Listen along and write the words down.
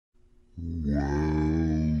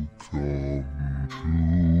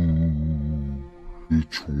The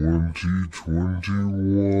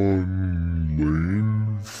 2021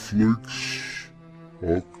 Lane Flicks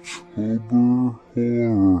October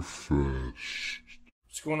Horror Fest.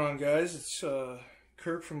 What's going on, guys? It's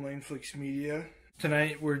Kirk from Lane Flicks Media.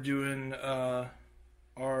 Tonight we're doing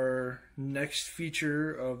our next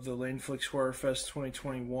feature of the Lane Flicks Horror Fest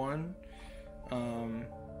 2021.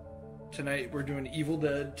 Tonight we're doing Evil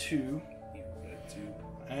Dead 2.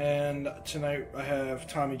 And tonight I have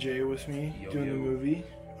Tommy J with me doing the movie.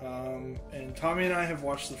 And Tommy and I have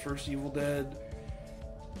watched the first Evil Dead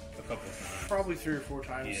a couple of times. Probably 3 or 4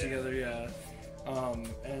 times together, yeah.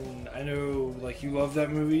 And I know, like, you love that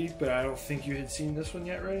movie, but I don't think you had seen this one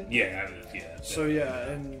yet, right? Yeah, I haven't, yeah. So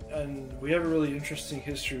yeah, and we have a really interesting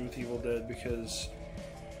history with Evil Dead because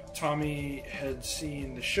Tommy had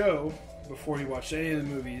seen the show before he watched any of the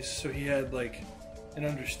movies, so he had, like, an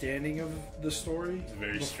understanding of the story. It's a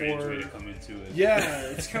very strange way to come into it. Yeah,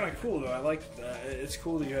 it's kind of cool, though. I like that. It's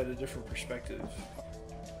cool that you had a different perspective.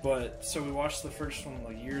 But, so we watched the first one,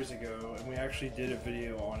 like, years ago, and we actually did a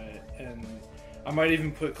video on it, and I might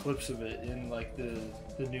even put clips of it in, like, the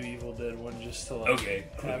new Evil Dead one, just to,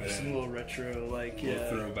 like, have some little retro, like,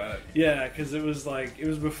 throwback. Yeah, because it was, like, it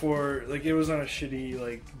was before, like, it was on a shitty,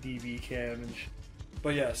 like, DV cam and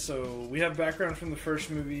But yeah, so we have background from the first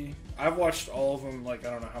movie. I've watched all of them, like, I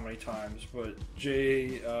don't know how many times, but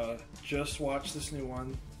Jay just watched this new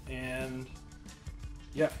one, and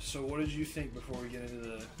yeah, so what did you think before we get into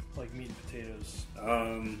the, like, meat and potatoes?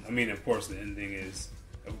 I mean, of course, the ending is,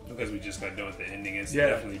 because we just got done with the ending, it's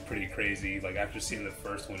definitely pretty crazy. Like, after seeing the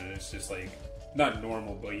first one, it's just, like, not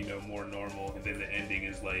normal, but, you know, more normal, and then the ending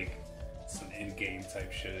is, like, some in-game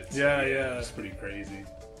type shit. So, yeah. It's pretty crazy.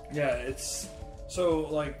 Yeah, it's... So,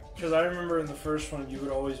 like, because I remember in the first one, you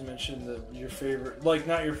would always mention that your favorite, like,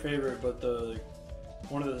 not your favorite, but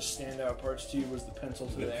one of the standout parts to you was the pencil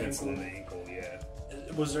to the ankle. The pencil to the ankle, yeah.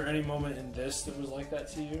 Was there any moment in this that was like that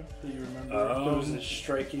to you, that you remember? That was a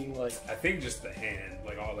striking, like... I think just the hand,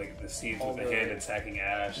 like, all, like, the scenes with the hand attacking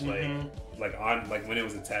Ash, like when it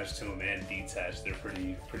was attached to him and detached, they're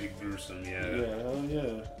pretty gruesome, yeah. Yeah, hell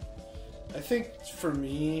yeah. I think, for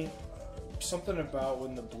me... something about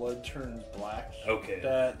when the blood turns black. Okay.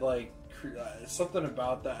 That, like, something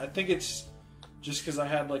about that. I think it's just because I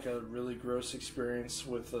had, like, a really gross experience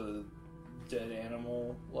with a dead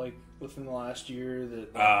animal, like, within the last year.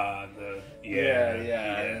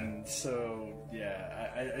 Yeah. And so,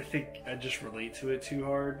 yeah, I think I just relate to it too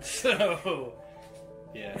hard. So,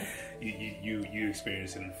 yeah. You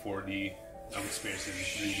experience it in 4D. I'm experiencing it in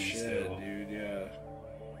 3D still. Dude, yeah.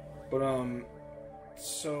 But,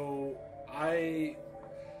 so...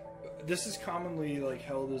 this is commonly, like,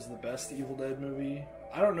 held as the best Evil Dead movie.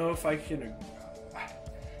 I don't know if I can...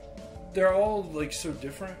 They're all, like, so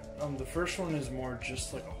different. The first one is more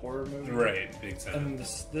just, like, a horror movie. Right, big time. And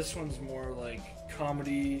this one's more, like,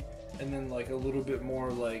 comedy, and then, like, a little bit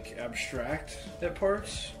more, like, abstract at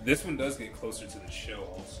parts. This one does get closer to the show,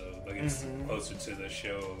 also. Like, it's closer to the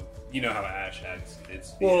show. You know how Ash acts.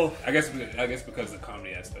 I guess because the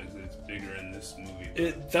comedy aspect is bigger in this movie.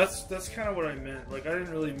 That's kind of what I meant. Like, I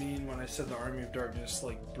didn't really mean when I said the Army of Darkness,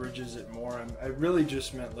 like, bridges it more. I really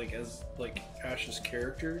just meant, like, as, like, Ash's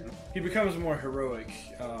character. He becomes more heroic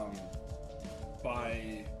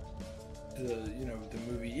by the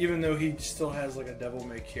movie. Even though he still has, like, a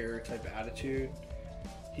devil-may-care type attitude,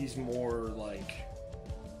 he's more, like...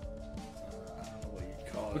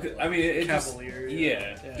 Because, I mean, it Cavalier.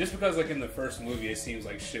 Just because, like, in the first movie, it seems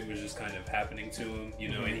like shit was just kind of happening to him, you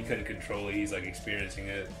know, and he couldn't control it. He's, like, experiencing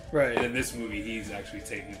it. Right. And in this movie, he's actually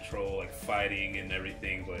taking control, like, fighting and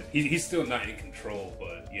everything, but he's still not in control,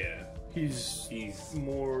 but, yeah. He's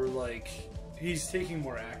more, like, he's taking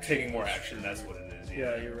more action. Taking more action, that's what it is,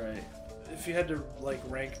 yeah. Yeah, you're right. If you had to, like,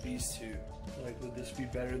 rank these two, like, would this be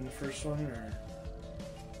better than the first one, or?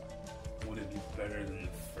 Would it be better than the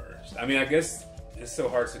first? I mean, I guess... It's so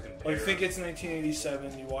hard to compare. Like, think it's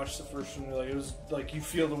 1987. You watch the first one, you're like, it was like you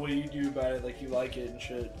feel the way you do about it, like you like it and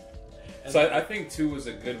shit. And so I think 2 was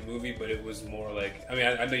a good movie, but it was more like, I mean,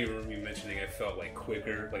 I know you remember me mentioning it felt like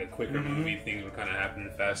quicker, like a quicker movie. Things were kind of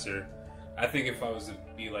happening faster. I think if I was to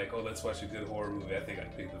be like, oh, let's watch a good horror movie, I think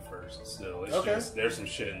I'd pick the first. Still, it's just, there's some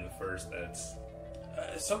shit in the first that's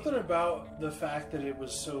something about the fact that it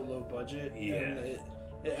was so low budget. Yeah. And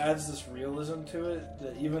it adds this realism to it,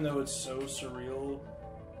 that even though it's so surreal,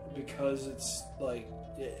 because it's like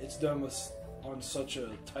it's done on such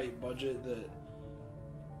a tight budget that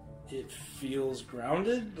it feels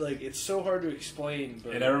grounded. Like, it's so hard to explain.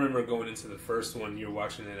 But and I remember going into the first one, you're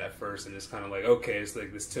watching it at first, and it's kind of like, okay, it's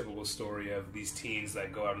like this typical story of these teens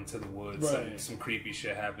that go out into the woods. Right. Some creepy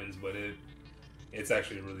shit happens, but It's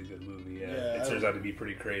actually a really good movie. Yeah, Yeah, it turns out to be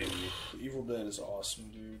pretty crazy. Evil Dead is awesome,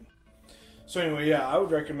 dude. So anyway, yeah, I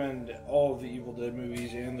would recommend all of the Evil Dead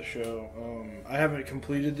movies and the show. I haven't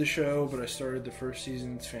completed the show, but I started the first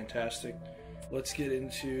season. It's fantastic. Let's get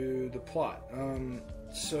into the plot.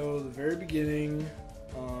 So the very beginning,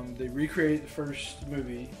 they recreate the first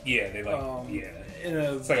movie. Yeah, they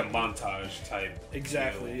it's like a montage type.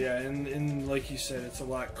 Exactly. Deal. Yeah, and like you said, it's a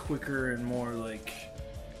lot quicker and more like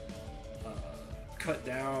cut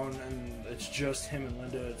down, and it's just him and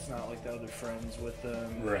Linda. It's not like the other friends with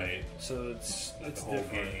them. Right. So it's the whole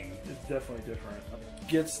different. gang. It's definitely different.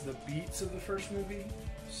 Gets the beats of the first movie.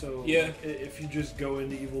 So yeah, like, if you just go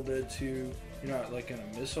into Evil Dead 2, you're not like gonna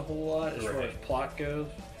miss a whole lot as far as plot goes.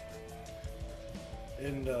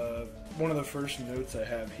 And one of the first notes I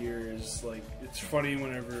have here is like, it's funny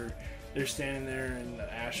whenever they're standing there and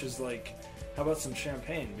Ash is like, "How about some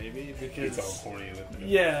champagne, baby?" Because it's all corny with it.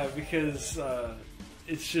 Yeah, because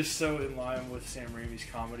it's just so in line with Sam Raimi's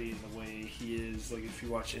comedy and the way he is. Like, if you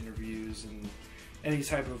watch interviews and any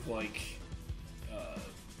type of like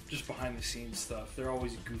just behind the scenes stuff, they're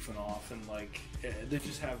always goofing off, and like they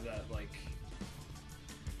just have that like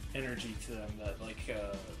energy to them that like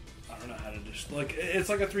I don't know how to just like, it's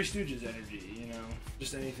like a Three Stooges energy, you know,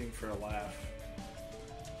 just anything for a laugh.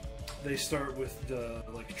 They start with the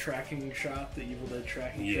like tracking shot, the Evil Dead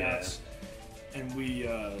tracking shots, and we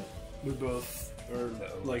both are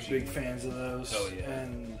like big fans of those. Oh yeah.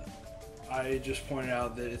 And I just pointed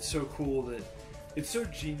out that it's so cool that it's so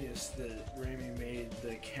genius that Raimi made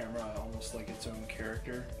the camera almost like its own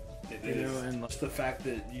character. It you know, and just the fact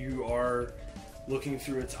that you are looking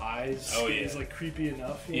through its eyes is like creepy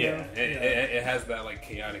enough. You know? It has that like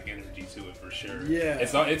chaotic energy to it for sure. Yeah,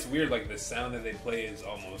 it's weird. Like the sound that they play is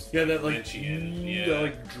almost that like Lynchian. That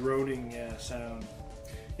like droning sound.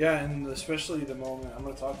 Yeah, and especially the moment I'm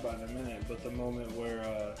gonna talk about in a minute, but the moment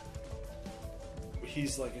where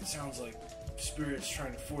he's like, it sounds like spirits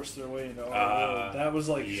trying to force their way into our world. That was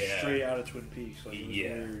like straight out of Twin Peaks. Like, it was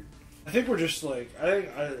weird. I think we're just like,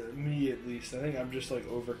 me at least, I think I'm just like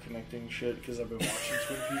over connecting shit because I've been watching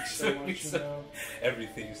Twin Peaks so much, you know?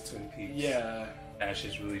 Everything's Twin Peaks. Yeah. Ash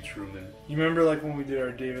is really Truman. You remember like when we did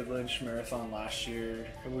our David Lynch marathon last year,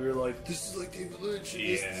 and we were like, this is like David Lynch, and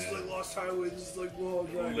this is like Lost Highway, this is like Wall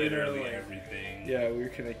Drive. Literally everything. Yeah, we were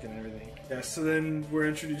connecting everything. Yeah, so then we're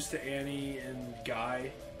introduced to Annie and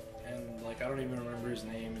Guy, and like I don't even remember his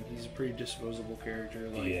name, and he's a pretty disposable character.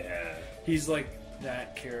 Like, he's like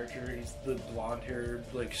that character. He's the blonde-haired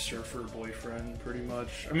like surfer boyfriend, pretty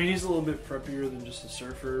much. I mean, he's a little bit preppier than just a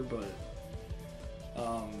surfer, but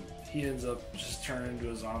he ends up just turning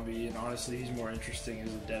into a zombie. And honestly, he's more interesting as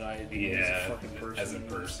a deadite than as a fucking person. As a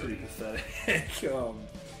person, it's pretty pathetic.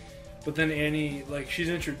 But then Annie, like, she's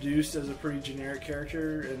introduced as a pretty generic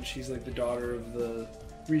character, and she's like the daughter of the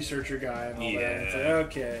researcher guy and all that. And it's like,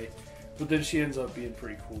 okay, but then she ends up being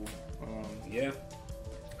pretty cool.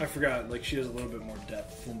 I forgot, like, she has a little bit more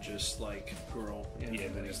depth than just like girl.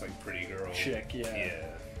 Than just like pretty girl chick.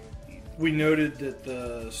 We noted that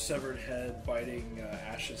the severed head biting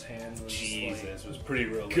Ash's hand was was pretty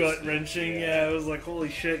realistic. Gut wrenching. Yeah, it was like holy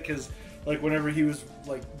shit, because like whenever he was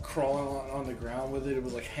like crawling on the ground with it, it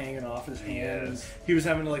was like hanging off his hand. And he was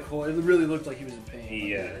having to like hold. It really looked like he was in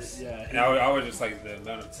pain. And I was just like, the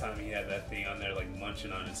amount of time he had that thing on there, like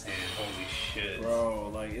munching on his hand. Holy shit, bro!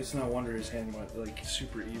 Like, it's no wonder his hand went like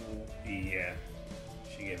super evil. Yeah,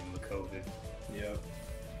 she gave him the COVID. Yep.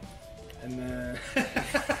 And then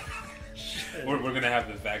we're gonna have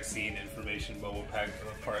the vaccine information bubble pack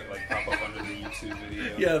part like pop up under the YouTube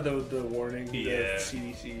video. Yeah, the warning, the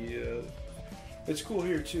CDC. It's cool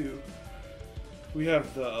here too. We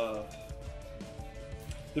have the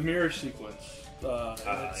mirror sequence.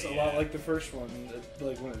 It's a lot like the first one,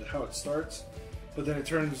 like how it starts, but then it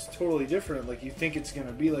turns totally different. Like, you think it's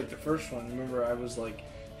gonna be like the first one. Remember, I was like,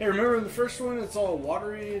 hey, remember in the first one, it's all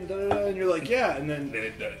watery and da-da-da, and you're like, yeah, and then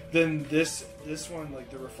this one, like,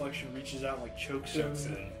 the reflection reaches out and like chokes him,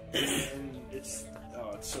 and it's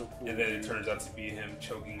so cool. And then it turns out to be him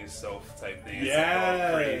choking himself type thing. It's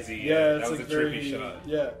like all crazy. That was like a trippy shot.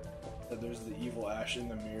 Yeah. There's the evil Ash in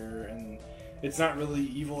the mirror, and it's not really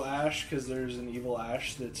evil Ash because there's an evil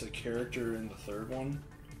Ash that's a character in the third one.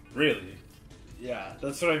 Really? Yeah,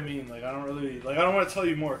 that's what I mean. Like, I don't want to tell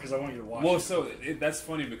you more because I want you to watch. Well, it. so that's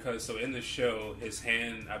funny because in the show, his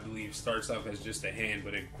hand, I believe, starts off as just a hand,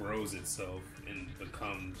 but it grows itself and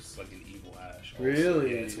becomes like an evil Ash. Also.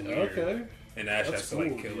 Really? Yeah, it's weird. Okay. And Ash has to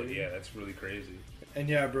like kill dude. it. Yeah, that's really crazy. And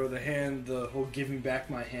yeah, bro, the hand, the whole "give me back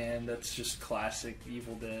my hand," that's just classic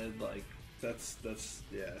Evil Dead. Like, that's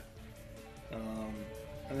yeah.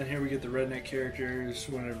 And then here we get the redneck characters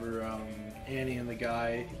whenever Annie and the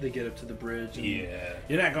guy, they get up to the bridge. And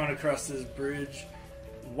you're not going across this bridge.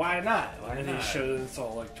 Why not? And he shows it's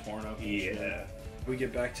all like torn up. Yeah. We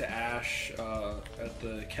get back to Ash at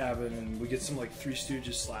the cabin, and we get some like Three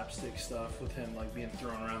Stooges slapstick stuff with him like being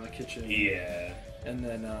thrown around the kitchen. Yeah. And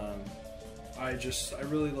then I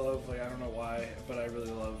really love, like, I don't know why, but I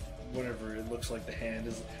really love whenever it looks like the hand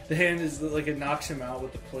is like, it knocks him out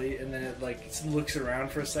with the plate, and then it like looks around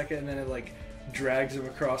for a second, and then it like drags him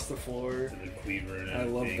across the floor. And the cleaver and I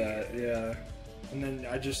love that, yeah. And then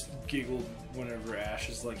I just giggled whenever Ash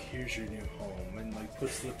is like, "Here's your new home," and like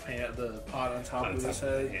puts the pot on top of his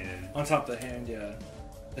head, on top of the hand. Yeah,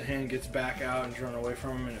 the hand gets back out and drawn away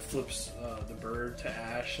from him, and it flips the bird to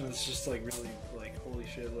Ash, and it's just like really like holy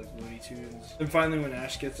shit, like Looney Tunes. And finally, when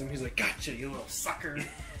Ash gets him, he's like, "Gotcha, you little sucker,"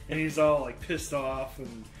 and he's all like pissed off,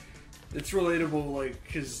 and it's relatable, like,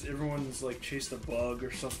 because everyone's like chased a bug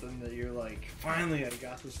or something that you're like, finally, I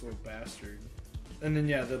got this little bastard. And then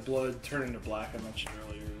yeah, the blood turning to black I mentioned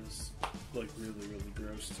earlier is like really, really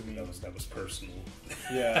gross to me. That was personal.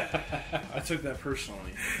 Yeah, I took that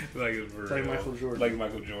personally. like Michael Jordan. Like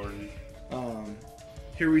Michael Jordan.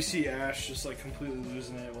 Here we see Ash just like completely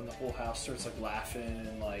losing it when the whole house starts like laughing,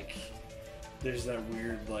 and like there's that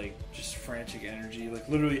weird like just frantic energy. Like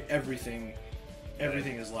literally everything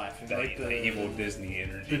is laughing. Like the evil Disney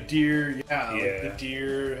energy. The deer, like the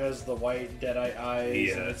deer has the white dead-eye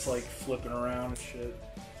eyes, and it's like flipping around and shit.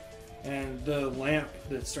 And the lamp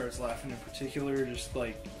that starts laughing in particular, just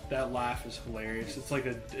like that laugh is hilarious. It's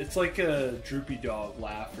like a droopy dog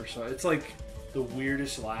laugh or so. It's like the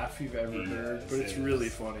weirdest laugh you've ever heard, but it's really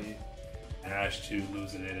funny. Ash too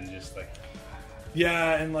losing it and just like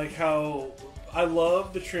and like how I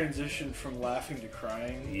love the transition from laughing to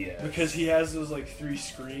crying. Because he has those like 3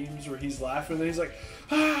 screams where he's laughing and then he's like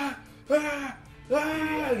ah ah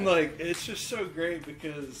ah, and like it's just so great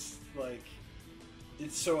because like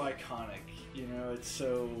it's so iconic, you know. It's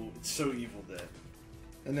so Evil Dead.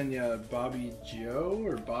 And then Bobby Joe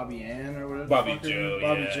or Bobby Ann or whatever. Bobby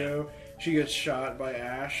Joe. She gets shot by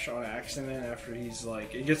Ash on accident after he's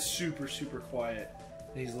like, it gets super, super quiet.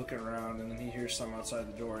 And he's looking around, and then he hears something outside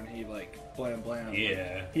the door, and he like blam blam.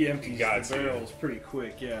 Yeah. Like, he empties the barrels pretty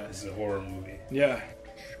quick. Yeah. This is a horror movie. Yeah.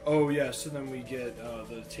 Oh yeah. So then we get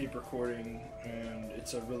the tape recording, and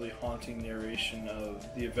it's a really haunting narration of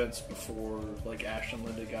the events before like Ash and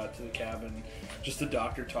Linda got to the cabin. Just the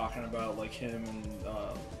doctor talking about like him and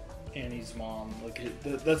Annie's mom, like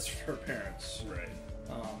that's her parents, right?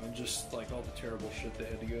 And just like all the terrible shit they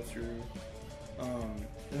had to go through.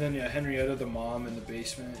 And then Henrietta, the mom in the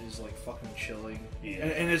basement, is like fucking chilling. Yeah.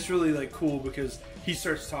 And it's really like cool because he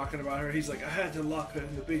starts talking about her. He's like, I had to lock her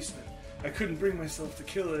in the basement. I couldn't bring myself to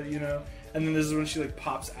kill her, you know. And then this is when she like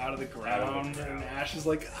pops out of the ground, and Ash is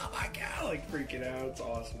like, oh my god, like freaking out. It's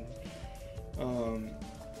awesome.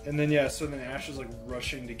 And then so then Ash is like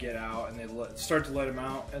rushing to get out, and they start to let him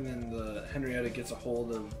out, and then the Henrietta gets a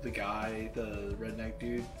hold of the guy, the redneck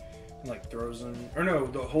dude, and like throws him, or no,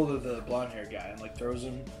 the hold of the blonde haired guy and like throws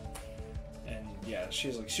him. And she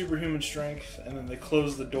has like superhuman strength, and then they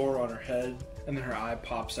close the door on her head, and then her eye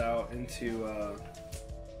pops out into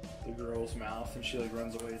the girl's mouth, and she like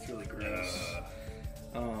runs away. It's really gross.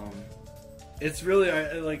 It's really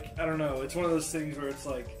I don't know. It's one of those things where it's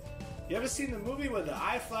like, you ever seen the movie where the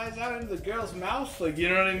eye flies out into the girl's mouth? Like, you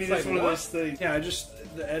know what I mean? It's like, one of those things. Yeah,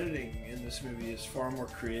 the editing in this movie is far more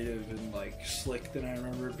creative and like slick than I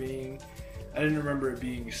remember it being. I didn't remember it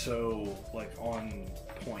being so like on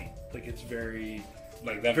point. Like it's very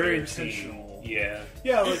like that very intentional. Yeah.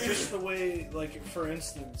 Yeah, like just the way, like for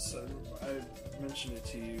instance, I mentioned it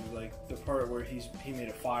to you, like the part where he made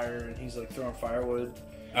a fire and he's like throwing firewood.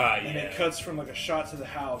 And it cuts from like a shot to the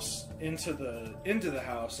house into the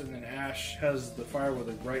house, and then Ash has the firewood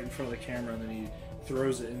like right in front of the camera, and then he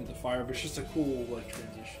throws it into the fire. But it's just a cool like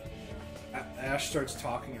transition. You know? Ash starts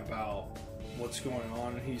talking about what's going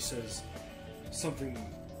on, and he says something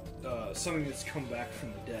that's come back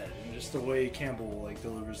from the dead, and just the way Campbell like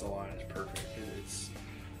delivers the line is perfect.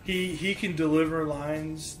 He can deliver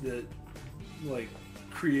lines that like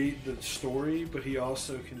create the story, but he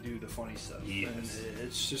also can do the funny stuff. Yes. And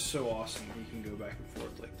it's just so awesome when he can go back and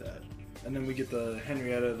forth like that. And then we get the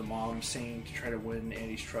Henrietta, the mom, singing to try to win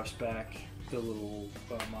Annie's trust back. The little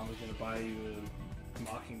mama's gonna buy you a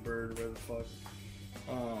mockingbird or whatever the fuck.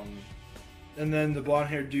 And then the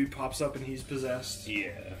blonde-haired dude pops up and he's possessed.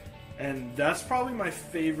 Yeah. And that's probably my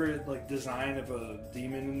favorite like design of a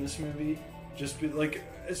demon in this movie. Like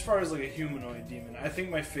as far as like a humanoid demon, I think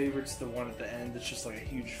my favorite's the one at the end that's just like a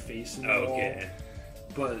huge face in the wall.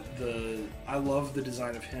 But I love the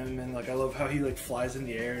design of him, and like I love how he like flies in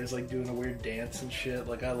the air and is like doing a weird dance and shit.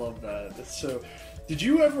 Like I love that. That's so. Did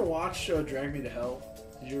you ever watch Drag Me to Hell?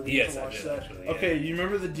 Did you ever yes, watch I did, that? actually, yeah. Okay, you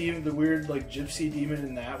remember the demon, the weird like gypsy demon,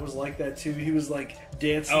 and that was like that too. He was like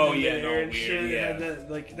dancing in the air and shit. Yeah. And had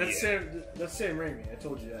that, like that's Sam Raimi. I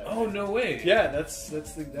told you that. Oh no way. Yeah, that's that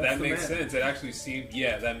the makes man. sense. It actually seemed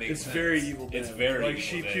that makes It's sense. very Evil Dead. It's very like Evil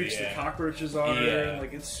she Dead, pukes the yeah. cockroaches on her, Yeah. and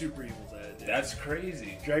like it's super Evil Dead. Dude. That's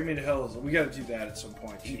crazy. Drag Me to Hell is. We got to do that at some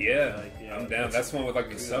point. Too. Yeah, Like, I'm down. That's one with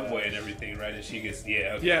like the subway and everything, right? And she gets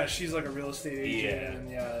okay. Yeah, she's like a real estate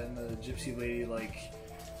agent, and the gypsy lady like.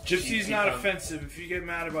 Gypsy's not offensive. If you get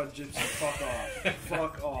mad about gypsy, fuck off.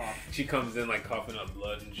 Fuck off. She comes in like coughing up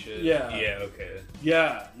blood and shit. Yeah. Yeah. Okay.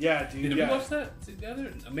 Yeah, dude. Did we watch that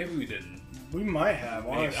together? Maybe we didn't. We might have.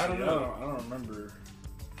 Honestly, I don't know. I don't remember.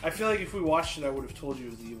 I feel like if we watched it, I would have told you it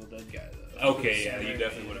was the Evil Dead guy, though. Okay. Yeah. You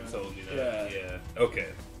definitely would have told me that. Yeah. Okay.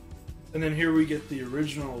 And then here we get the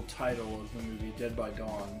original title of the movie, Dead by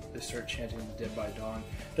Dawn. They start chanting Dead by Dawn.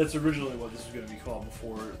 That's originally what this was going to be called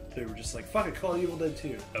before they were just like, fuck it, call it Evil Dead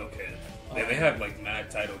 2. Okay. Yeah, they have like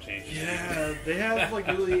mad title changes. Yeah, they have like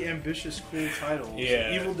really ambitious, cool titles.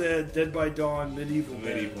 Yeah. Evil Dead, Dead by Dawn, Medieval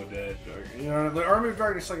Dead. You know, the Army of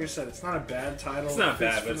Darkness, like I said, it's not a bad title. It's not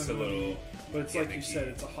fits bad, for but it's the a movie, little. But it's like you said,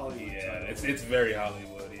 it's a Hollywood title. It's very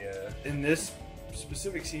Hollywood. Yeah. In this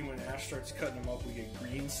specific scene when Ash starts cutting them up, we get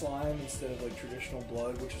green slime instead of like traditional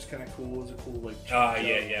blood, which is kind of cool. It's a cool like.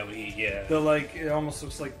 Yeah. The like it almost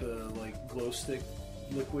looks like the like glow stick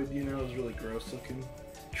liquid. You know, it was really gross looking.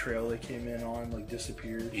 Trail they came in on like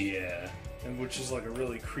disappears. Yeah. And which is like a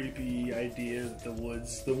really creepy idea that the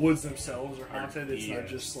woods themselves are haunted. It's not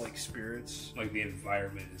just like spirits. Like the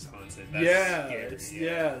environment is haunted. That's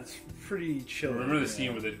scary. It's pretty chill. Remember the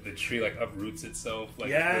scene where the tree like uproots itself,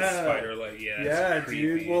 like the spider, like yeah,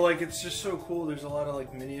 dude. Well, like it's just so cool. There's a lot of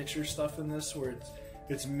like miniature stuff in this where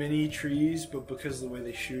it's mini trees, but because of the way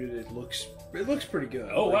they shoot it, it looks pretty good.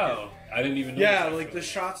 Oh like wow, I didn't even know. Yeah, like the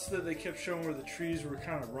shots that they kept showing where the trees were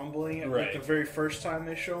kind of rumbling at like the very first time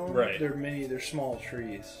they show them. Right. They're small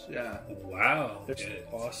trees. Yeah. Wow. They're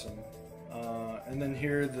awesome. And then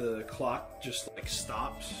here the clock just like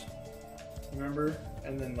stops. Remember?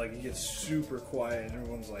 And then like it gets super quiet and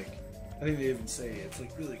everyone's like, I think they even say it's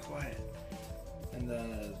like really quiet. And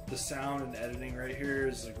the sound and editing right here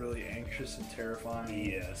is like really anxious and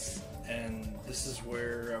terrifying. Yes. And this is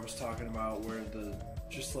where I was talking about where the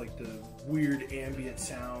weird ambient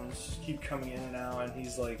sounds keep coming in and out, and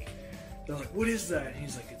they're like, what is that? And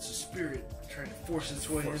he's like, it's a spirit trying to force its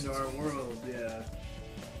way into our world. Yeah.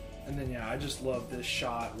 And then I just love this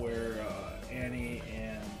shot where Annie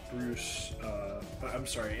and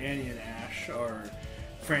Annie and Ash are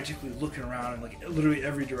frantically looking around in like literally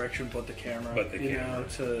every direction but the camera. Know,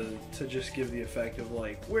 to just give the effect of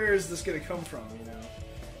like, where is this gonna come from? You know.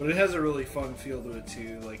 But it has a really fun feel to it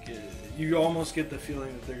too. Like you almost get the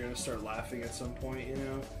feeling that they're gonna start laughing at some point. You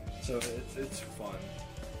know. So it's fun.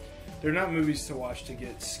 They're not movies to watch to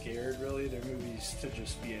get scared, really. They're movies to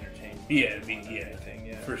just be entertained. Yeah,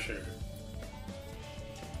 for sure.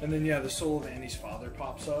 And then the soul of Annie's father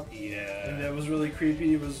pops up. Yeah. And that was really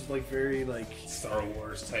creepy. It was like very like Star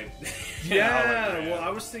Wars type. Yeah. Well, I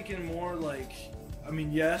was thinking more like, I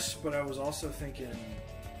mean, yes, but I was also thinking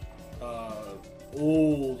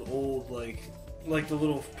old like the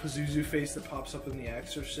little Pazuzu face that pops up in The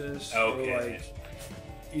Exorcist. Okay. Or like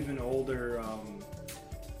even older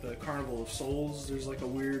the Carnival of Souls. There's like a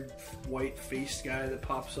weird white-faced guy that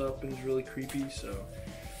pops up and is really creepy. So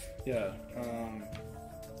yeah.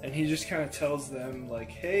 And he just kind of tells them, like,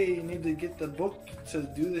 hey, you need to get the book to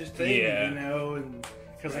do this thing, you know? And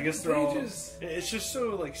because I guess they're all... It's just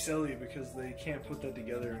so, like, silly because they can't put that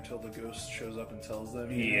together until the ghost shows up and tells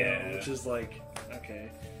them, you know? Which is like, okay.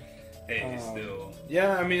 Hey, still...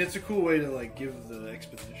 Yeah, I mean, it's a cool way to, like, give the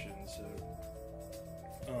exposition, so...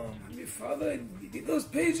 Your father, you get those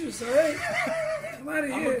pages, alright? I'm out of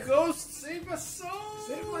here. I'm a ghost, save my soul!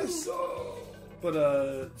 Save my soul!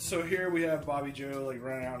 But, so here we have Bobby Joe, like,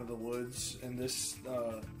 running out of the woods, and this,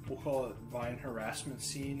 we'll call it Vine harassment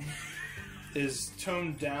scene, is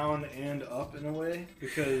toned down and up in a way,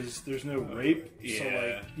 because there's no rape, so,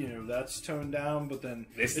 like, you know, that's toned down, but then...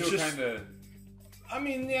 They still kind of... I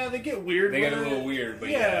mean, they get weird. They get a little weird, but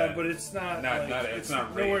but it's not it's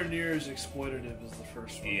not nowhere near as exploitative as the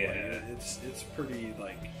first one. Yeah, like, it's pretty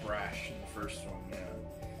like brash in the first one. Yeah,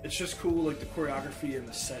 it's just cool. Like the choreography and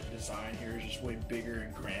the set design here is just way bigger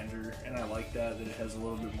and grander, and I like that it has a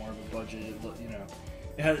little bit more of a budget. You know,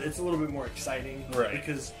 it's a little bit more exciting, right?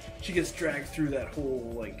 Because she gets dragged through that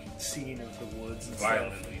whole like scene of the woods and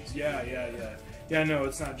violently. stuff. Yeah. Yeah, no,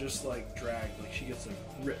 it's not just like dragged. Like she gets like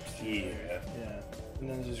ripped through Yeah. there. Yeah. And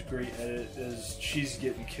then there's this great edit as she's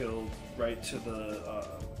getting killed right to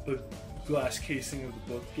the glass casing of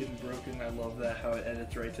the book getting broken. I love that, how it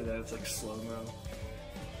edits right to that. It's like slow-mo.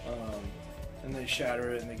 And they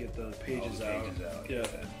shatter it and they get the pages, out. Yeah.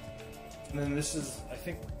 And then this is, I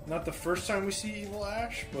think, not the first time we see Evil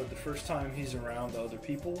Ash, but the first time he's around the other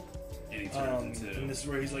people. And he turns into... And this is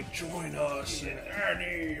where he's like, join us, and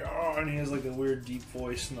Annie, oh, and he has like a weird deep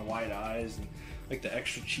voice and the wide eyes and like the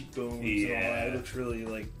extra cheekbones and all that. It looks really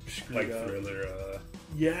like screwed like up. Thriller.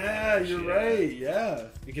 Yeah, you're right. Yeah,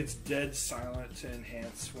 it gets dead silent to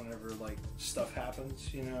enhance whenever like stuff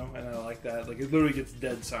happens, you know. And I like that. Like it literally gets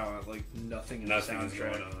dead silent, like nothing in the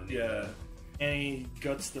soundtrack. Going on. Yeah. And he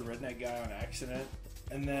guts the redneck guy on accident.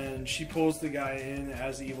 And then she pulls the guy in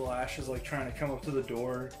as Evil Ash is like trying to come up to the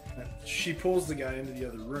door. She pulls the guy into the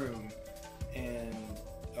other room, and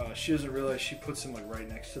she doesn't realize she puts him like right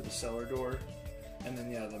next to the cellar door. And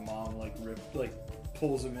then yeah, the mom like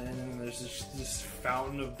pulls him in, and there's this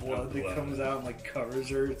fountain of blood that comes out and like covers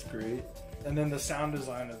her. It's great. And then the sound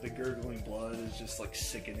design of the gurgling blood is just like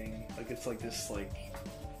sickening. Like it's like this like.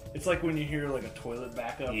 It's like when you hear like a toilet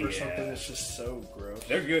backup or something. It's just so gross.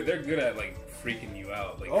 They're good at like freaking you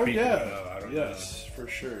out. Like oh creeping yeah, you out. I don't know. For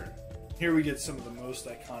sure. Here we get some of the most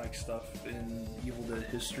iconic stuff in Evil Dead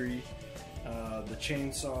history. The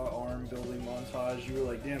chainsaw arm building montage. You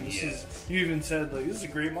were like, damn, this is. You even said like, this is a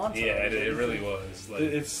great montage. Yeah, it really was. Like,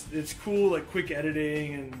 it's cool, like quick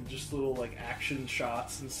editing and just little like action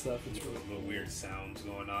shots and stuff. It's really little weird sounds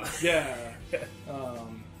going on. Yeah.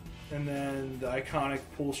 And then the iconic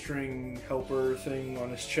pull string helper thing on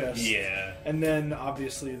his chest. Yeah. And then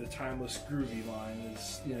obviously the timeless groovy line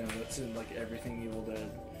is, you know, that's in like everything Evil Dead.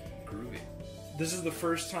 Groovy. This is the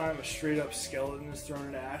first time a straight up skeleton is thrown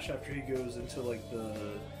into Ash after he goes into like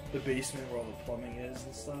the basement where all the plumbing is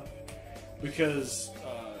and stuff. Because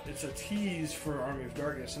it's a tease for Army of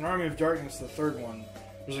Darkness. In Army of Darkness, the third one,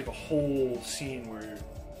 there's like a whole scene where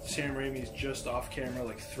Sam Raimi's just off camera,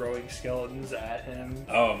 like throwing skeletons at him.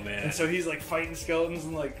 Oh man! And so he's like fighting skeletons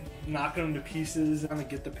and like knocking them to pieces. And to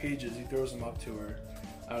get the pages, he throws them up to her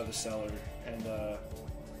out of the cellar. And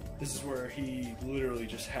this is where he literally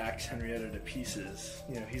just hacks Henrietta to pieces.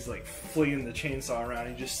 You know, he's like flinging the chainsaw around.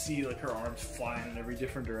 You just see like her arms flying in every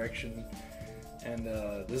different direction. And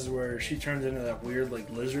this is where she turns into that weird like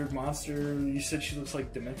lizard monster. You said she looks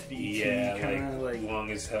like Demented E.T. Yeah, kind of like long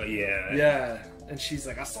as hell. Yeah. Yeah. And she's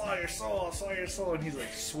like, I saw your soul, I saw your soul. And he's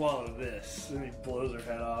like, swallow this. And he blows her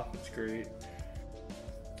head off. It's great.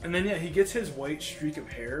 And then, yeah, he gets his white streak of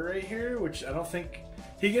hair right here, which I don't think...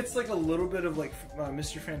 He gets like a little bit of like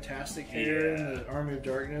Mr. Fantastic hair in the Army of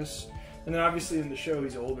Darkness. And then obviously in the show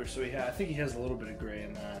he's older, so I think he has a little bit of gray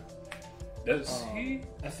in that. Does he?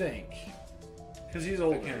 I think. Because he's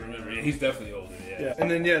older. I can't remember. He's definitely older, yeah.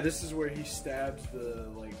 And then, yeah, this is where he stabs the,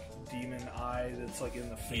 like, demon eye that's, like, in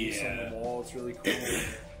the face on the wall. It's really cool.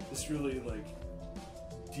 This really, like,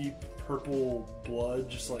 deep purple blood,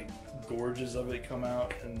 just, like, gorges of it come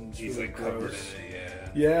out. And it's he's, really like, gross. covered in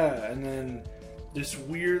it, Yeah, and then this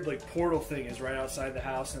weird, like, portal thing is right outside the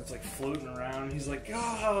house, and it's, like, floating around. He's like,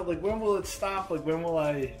 like, when will it stop? Like, when will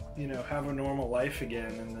I, you know, have a normal life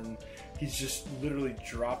again? And then... He's just literally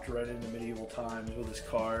dropped right into medieval times with his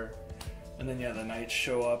car. And then, yeah, the knights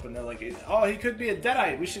show up and they're like, oh, he could be a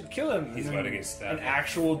Deadite. We should kill him. He's about to get stabbed. An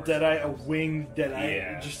actual Deadite, a winged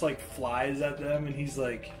Deadite, just like flies at them. And he's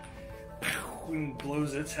like, and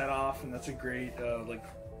blows its head off. And that's a great, like,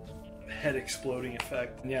 head exploding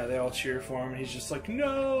effect. And yeah, they all cheer for him. And he's just like,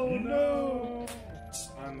 no.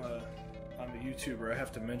 I'm a YouTuber. I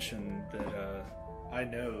have to mention that I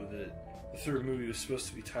know that the third movie was supposed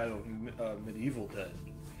to be titled Medieval Dead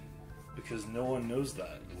because no one knows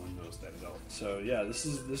that. No one knows that at all. So yeah, this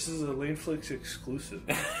is a Laneflix exclusive.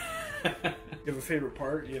 You have a favorite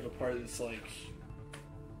part? You have a part that's like,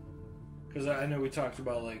 because I know we talked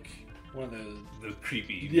about like one of the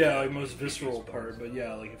creepy, like most visceral part, but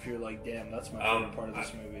yeah, like if you're like, damn, that's my favorite part of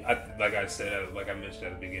this movie. Like I said, like I mentioned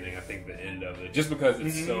at the beginning, I think the end of it, just because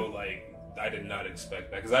it's so like. I did not expect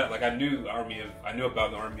that because I knew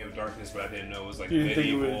about the Army of Darkness, but I didn't know it was like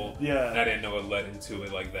medieval. And I didn't know it led into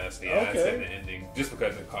it like that. So yeah, I said the ending just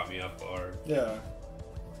because it caught me off guard. Yeah.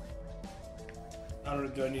 I don't know.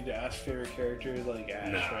 Do I need to ask favorite character like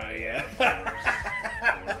Ash? Nah, right? Yeah.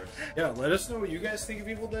 Of course. Yeah. Let us know what you guys think of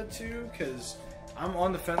Evil Dead 2 because I'm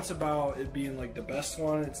on the fence about it being like the best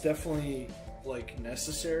one. It's definitely like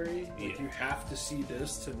necessary. Like you have to see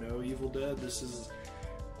this to know Evil Dead. This is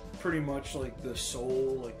pretty much like the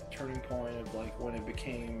sole like turning point of like when it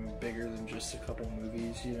became bigger than just a couple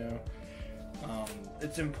movies, you know.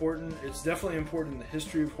 It's important. It's definitely important in the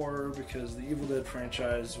history of horror because the Evil Dead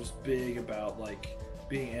franchise was big about like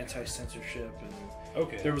being anti-censorship,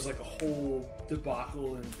 and there was like a whole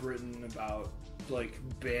debacle in Britain about like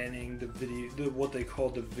banning what they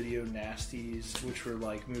called the video nasties, which were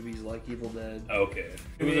like movies like Evil Dead.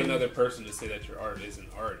 It was another person to say that your art isn't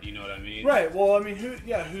art. You know what I mean? Right. Well, I mean,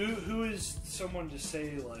 who is someone to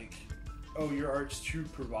say like, oh, your art's too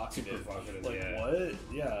provocative? Like what?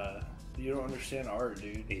 Yeah. You don't understand art,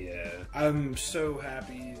 dude. Yeah. I'm so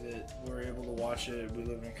happy that we're able to watch it. We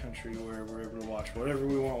live in a country where we're able to watch whatever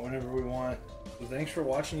we want, whenever we want. So thanks for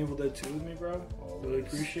watching Evil Dead 2 with me, bro. Always. Really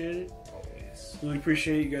appreciate it. Always. Really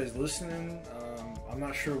appreciate you guys listening. I'm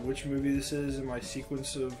not sure which movie this is in my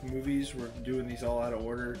sequence of movies. We're doing these all out of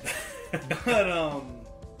order. But,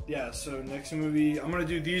 yeah, so next movie, I'm going to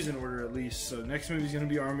do these in order at least. So next movie is going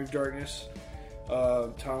to be Army of Darkness.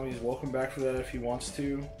 Tommy's welcome back for that if he wants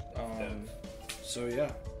to. So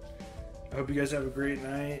yeah, I hope you guys have a great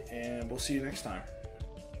night, and we'll see you next time.